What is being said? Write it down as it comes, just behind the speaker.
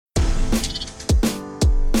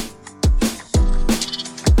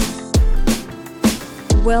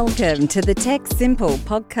Welcome to the Tech Simple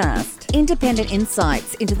podcast. Independent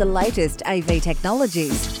insights into the latest AV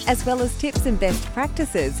technologies, as well as tips and best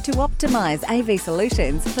practices to optimize AV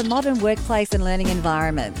solutions for modern workplace and learning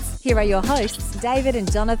environments. Here are your hosts, David and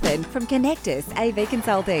Jonathan from Connectus AV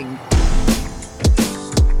Consulting.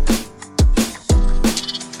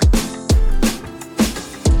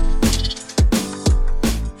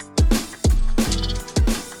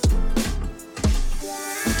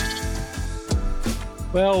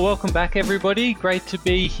 Well, welcome back, everybody. Great to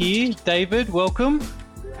be here. David, welcome.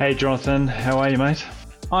 Hey, Jonathan. How are you, mate?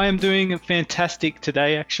 I am doing fantastic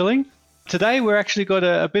today, actually. Today, we're actually got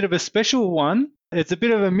a bit of a special one. It's a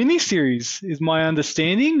bit of a mini-series, is my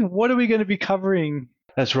understanding. What are we going to be covering?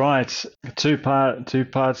 That's right. A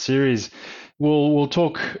two-part series. We'll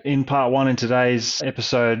talk in part one in today's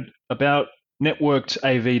episode about networked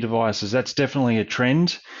AV devices. That's definitely a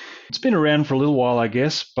trend. It's been around for a little while, I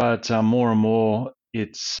guess, but more and more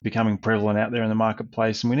it's becoming prevalent out there in the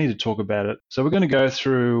marketplace, and we need to talk about it. So we're going to go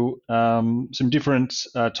through some different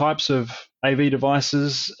types of AV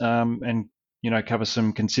devices and cover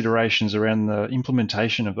some considerations around the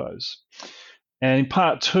implementation of those. And in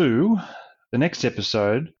part two, the next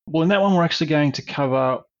episode, well, in that one we're actually going to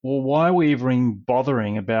cover, well, why are we even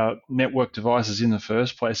bothering about network devices in the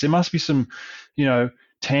first place? There must be some,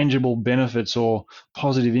 tangible benefits or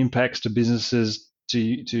positive impacts to businesses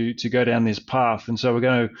to go down this path. And so we're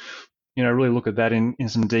going to, really look at that in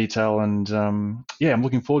some detail. And I'm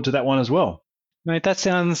looking forward to that one as well. Mate, that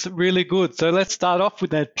sounds really good. So let's start off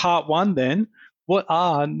with that part one then. What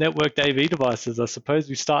are networked AV devices? I suppose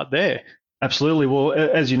we start there. Absolutely. Well,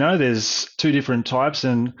 as you know, there's two different types,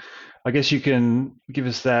 and I guess you can give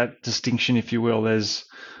us that distinction, if you will. There's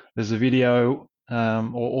a video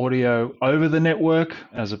or audio over the network,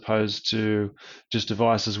 as opposed to just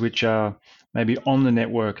devices which are maybe on the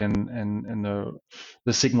network and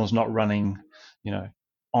the signal's not running,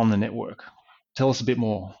 on the network. Tell us a bit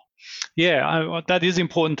more. Yeah, that is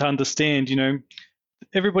important to understand.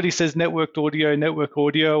 Everybody says network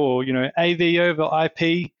audio, or AV over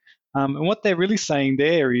IP, and what they're really saying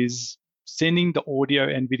there is sending the audio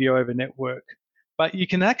and video over network. But you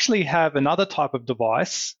can actually have another type of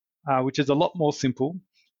device, which is a lot more simple,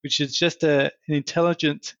 which is just an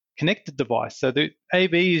intelligent connected device. So the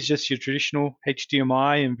AV is just your traditional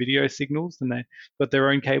HDMI and video signals, and they've got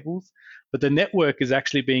their own cables. But the network is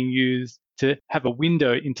actually being used to have a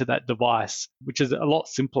window into that device, which is a lot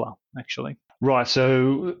simpler, actually. Right.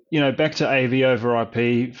 So, back to AV over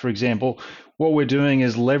IP, for example, what we're doing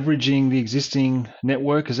is leveraging the existing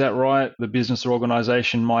network. Is that right? The business or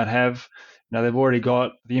organization might have. They've already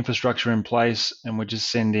got the infrastructure in place, and we're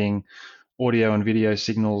just sending audio and video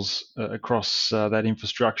signals across that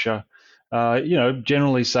infrastructure,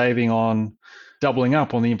 generally saving on doubling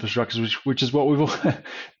up on the infrastructure, which is what we've all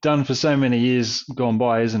done for so many years gone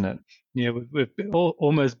by, isn't it? Yeah, we've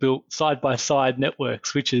almost built side-by-side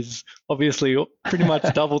networks, which is obviously pretty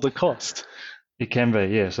much double the cost. It can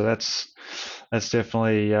be, yeah. So that's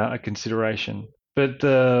definitely a consideration. But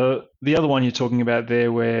the other one you're talking about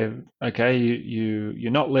there, where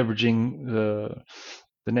you're not leveraging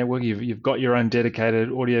the network, you've got your own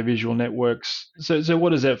dedicated audiovisual networks. So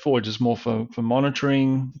what is that for? Just more for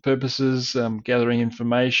monitoring purposes, gathering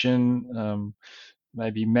information,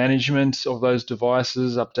 maybe management of those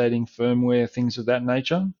devices, updating firmware, things of that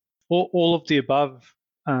nature? All of the above,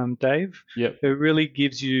 Dave. Yep. It really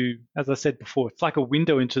gives you, as I said before, it's like a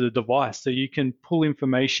window into the device. So you can pull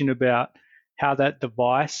information about how that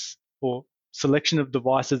device or selection of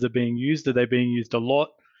devices are being used. Are they being used a lot?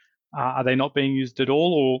 Are they not being used at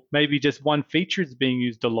all? Or maybe just one feature is being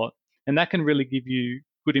used a lot. And that can really give you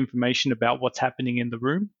good information about what's happening in the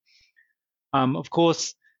room. Of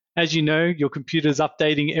course, as you know, your computer's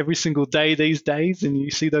updating every single day these days, and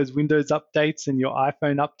you see those Windows updates and your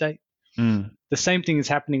iPhone update. The same thing is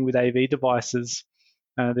happening with AV devices.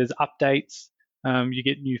 There's updates, you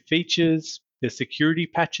get new features, there's security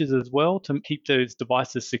patches as well to keep those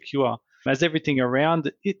devices secure. As everything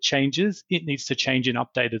around it changes, it needs to change and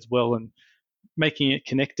update as well, and making it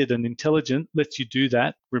connected and intelligent lets you do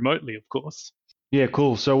that remotely, of course. Yeah,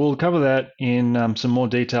 cool. So we'll cover that in some more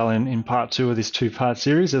detail in part two of this two-part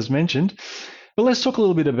series, as mentioned. But let's talk a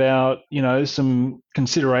little bit about, some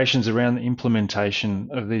considerations around the implementation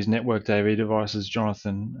of these networked AV devices,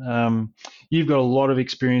 Jonathan. You've got a lot of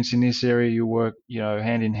experience in this area. You work,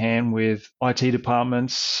 hand in hand with IT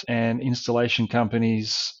departments and installation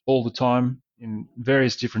companies all the time in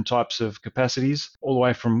various different types of capacities, all the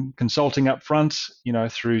way from consulting up front,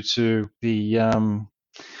 through to the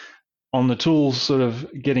on the tools, sort of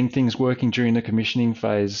getting things working during the commissioning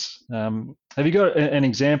phase. Have you got an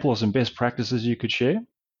example or some best practices you could share?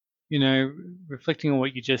 reflecting on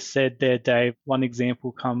what you just said there, Dave, one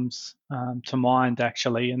example comes to mind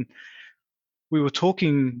actually. And we were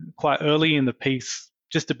talking quite early in the piece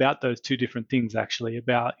just about those two different things actually,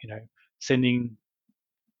 about, sending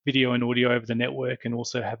video and audio over the network and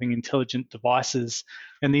also having intelligent devices.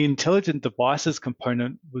 And the intelligent devices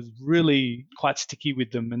component was really quite sticky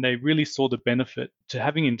with them, and they really saw the benefit to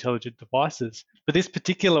having intelligent devices. But this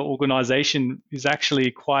particular organization is actually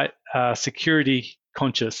quite security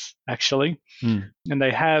conscious, actually. And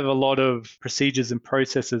they have a lot of procedures and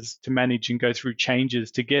processes to manage and go through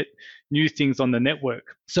changes to get new things on the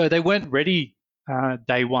network. So they weren't ready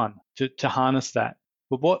day one to harness that.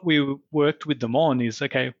 But what we worked with them on is,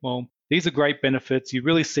 okay, well, these are great benefits. You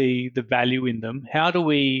really see the value in them. How do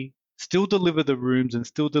we still deliver the rooms and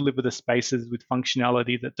still deliver the spaces with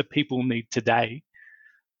functionality that the people need today,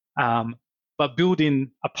 but build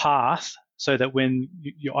in a path so that when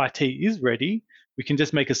your IT is ready, we can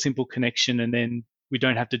just make a simple connection and then we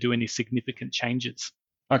don't have to do any significant changes.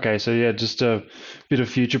 Okay, so yeah, just a bit of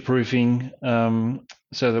future proofing,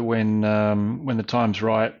 so that when the time's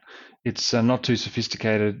right, it's not too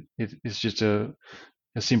sophisticated. It's just a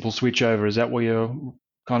simple switch over. Is that what you're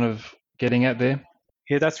kind of getting at there?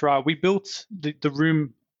 Yeah, that's right. We built the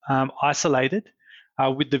room isolated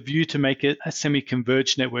with the view to make it a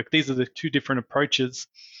semi-converged network. These are the two different approaches,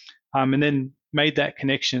 and then made that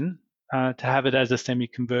connection to have it as a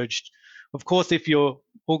semi-converged. Of course, if your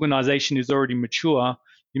organization is already mature,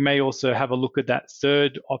 you may also have a look at that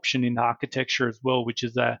third option in architecture as well, which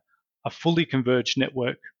is a fully converged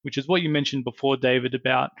network, which is what you mentioned before, David,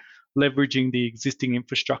 about leveraging the existing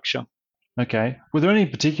infrastructure. Okay. Were there any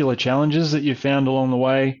particular challenges that you found along the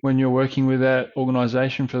way when you're working with that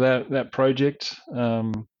organization for that project?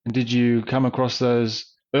 And did you come across those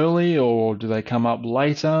early, or do they come up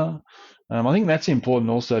later? I think that's important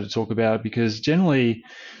also to talk about, because generally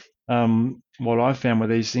what I've found with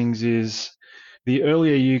these things is the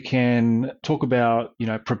earlier you can talk about,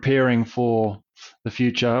 preparing for the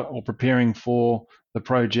future or preparing for the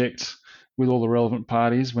project with all the relevant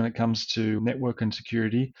parties when it comes to network and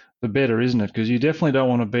security, the better, isn't it? Because you definitely don't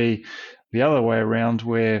want to be the other way around,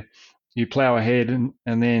 where you plow ahead and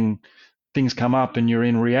then things come up and you're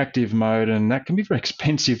in reactive mode, and that can be very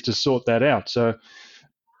expensive to sort that out. So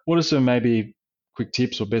what are some maybe quick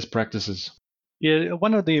tips or best practices? Yeah,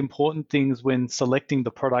 one of the important things when selecting the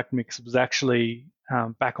product mix was actually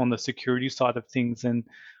back on the security side of things. And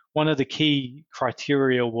one of the key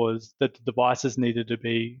criteria was that the devices needed to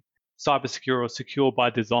be cyber secure or secure by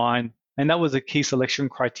design. And that was a key selection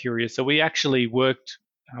criteria. So we actually worked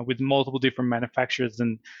with multiple different manufacturers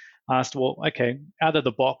and asked, well, okay, out of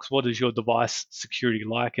the box, what is your device security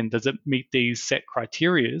like? And does it meet these set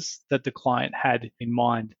criteria that the client had in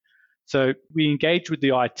mind? So we engaged with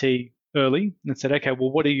the IT early and said, okay,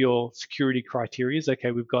 well, what are your security criteria?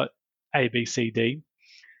 Okay, we've got A, B, C, D.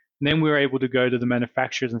 And then we were able to go to the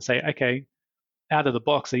manufacturers and say, okay, out of the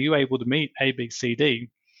box, are you able to meet A, B, C, D?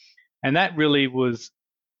 And that really was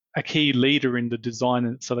a key leader in the design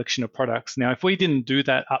and selection of products. Now, if we didn't do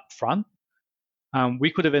that up front,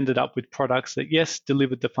 we could have ended up with products that, yes,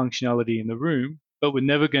 delivered the functionality in the room, but were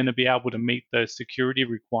never going to be able to meet those security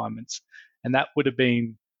requirements. And that would have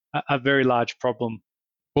been a very large problem.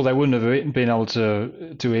 Well, they wouldn't have been able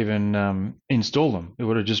to even install them. It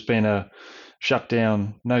would have just been a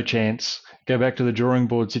shutdown, no chance, go back to the drawing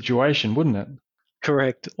board situation, wouldn't it?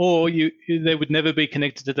 Correct. Or they would never be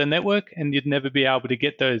connected to the network, and you'd never be able to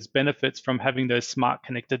get those benefits from having those smart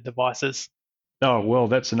connected devices. Oh, well,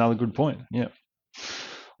 that's another good point. Yeah.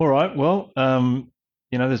 All right. Well,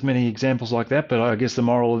 there's many examples like that, but I guess the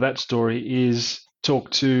moral of that story is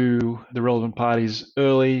talk to the relevant parties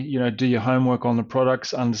early, do your homework on the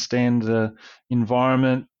products, understand the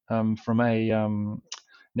environment from a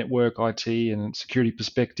network, IT and security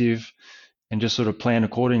perspective, and just sort of plan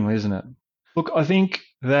accordingly, isn't it? Look, I think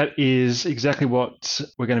that is exactly what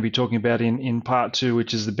we're going to be talking about in part 2,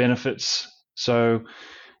 which is the benefits. So,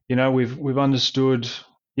 we've understood,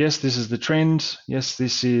 yes, this is the trend. Yes,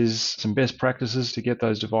 this is some best practices to get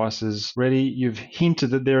those devices ready. You've hinted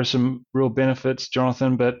that there are some real benefits,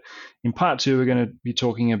 Jonathan, but in part 2, we're going to be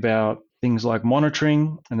talking about things like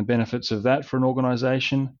monitoring and the benefits of that for an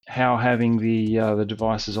organization, how having the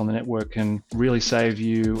devices on the network can really save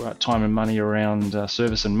you time and money around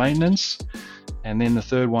service and maintenance. And then the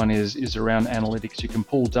third one is around analytics. You can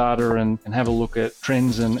pull data and have a look at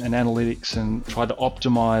trends and analytics and try to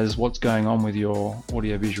optimize what's going on with your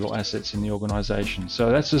audiovisual assets in the organization.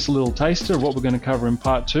 So that's just a little taster of what we're going to cover in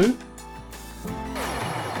part 2.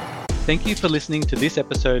 Thank you for listening to this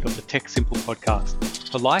episode of the Tech Simple podcast.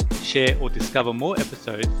 To like, share, or discover more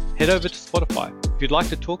episodes, head over to Spotify. If you'd like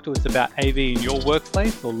to talk to us about AV in your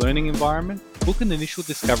workplace or learning environment, book an initial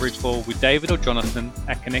discovery call with David or Jonathan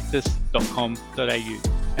at connectus.com.au.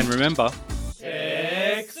 And remember,